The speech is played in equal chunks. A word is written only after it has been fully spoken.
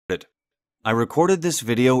I recorded this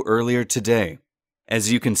video earlier today.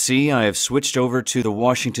 As you can see, I have switched over to the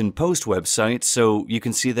Washington Post website, so you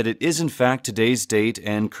can see that it is in fact today's date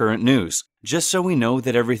and current news, just so we know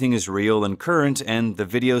that everything is real and current and the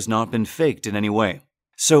video's not been faked in any way.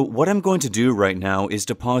 So what I'm going to do right now is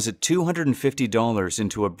deposit $250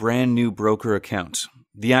 into a brand new broker account.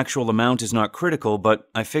 The actual amount is not critical, but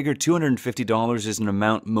I figured $250 is an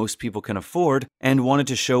amount most people can afford and wanted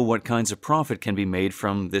to show what kinds of profit can be made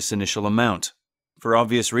from this initial amount. For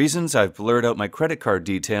obvious reasons, I've blurred out my credit card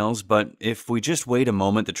details, but if we just wait a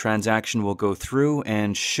moment, the transaction will go through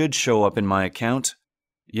and should show up in my account.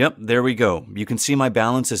 Yep, there we go. You can see my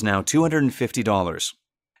balance is now $250.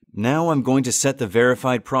 Now I'm going to set the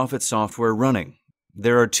verified profit software running.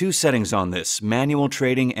 There are two settings on this, manual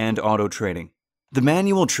trading and auto trading. The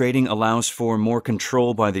manual trading allows for more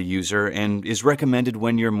control by the user and is recommended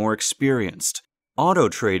when you're more experienced. Auto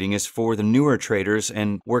trading is for the newer traders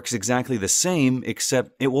and works exactly the same,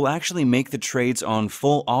 except it will actually make the trades on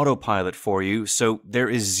full autopilot for you, so there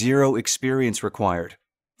is zero experience required.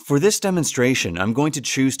 For this demonstration, I'm going to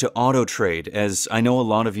choose to auto trade, as I know a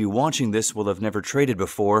lot of you watching this will have never traded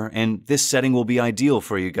before, and this setting will be ideal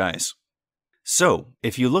for you guys. So,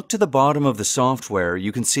 if you look to the bottom of the software,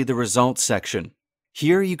 you can see the results section.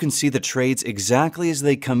 Here you can see the trades exactly as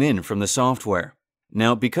they come in from the software.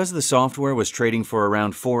 Now, because the software was trading for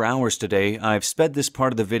around 4 hours today, I've sped this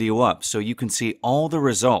part of the video up so you can see all the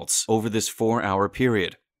results over this 4-hour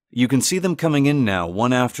period. You can see them coming in now,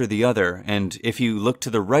 one after the other, and if you look to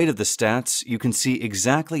the right of the stats, you can see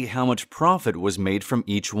exactly how much profit was made from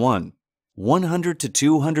each one. $100 to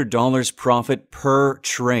 $200 profit per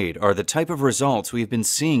trade are the type of results we've been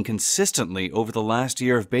seeing consistently over the last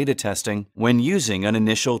year of beta testing when using an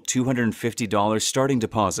initial $250 starting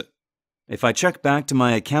deposit. If I check back to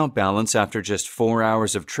my account balance after just 4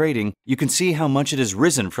 hours of trading, you can see how much it has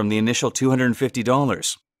risen from the initial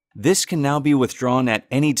 $250. This can now be withdrawn at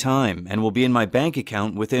any time and will be in my bank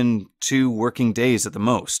account within 2 working days at the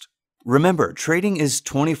most. Remember, trading is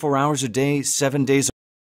 24 hours a day, 7 days